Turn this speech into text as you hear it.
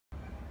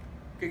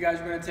Okay guys,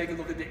 we're going to take a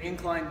look at the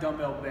incline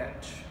dumbbell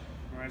bench.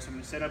 Alright, so I'm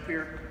going to sit up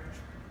here.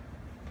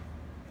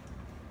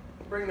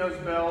 Bring those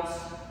bells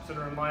so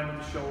they're in line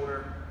with the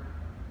shoulder.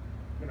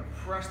 I'm going to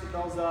press the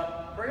bells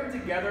up. Bring them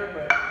together,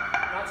 but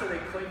not so they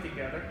cling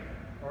together.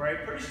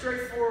 Alright, pretty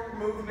straightforward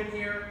movement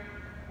here.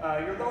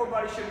 Your lower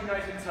body should be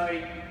nice and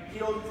tight.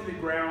 Heel to the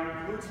ground,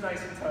 glutes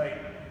nice and tight.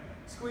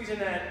 Squeezing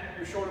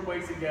your shoulder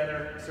blades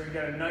together so you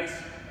got a nice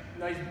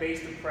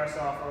base to press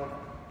off of.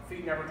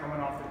 Feet never coming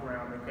off the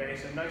ground, okay?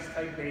 So nice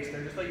tight base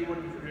there, just like you would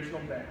in a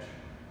traditional bench.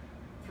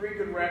 3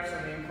 good reps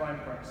on the incline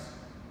press.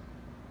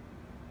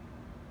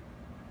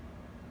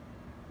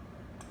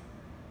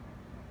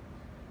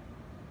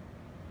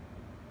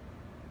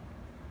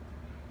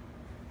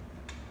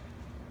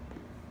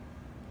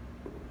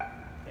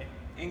 Okay.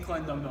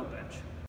 Incline dumbbell bench.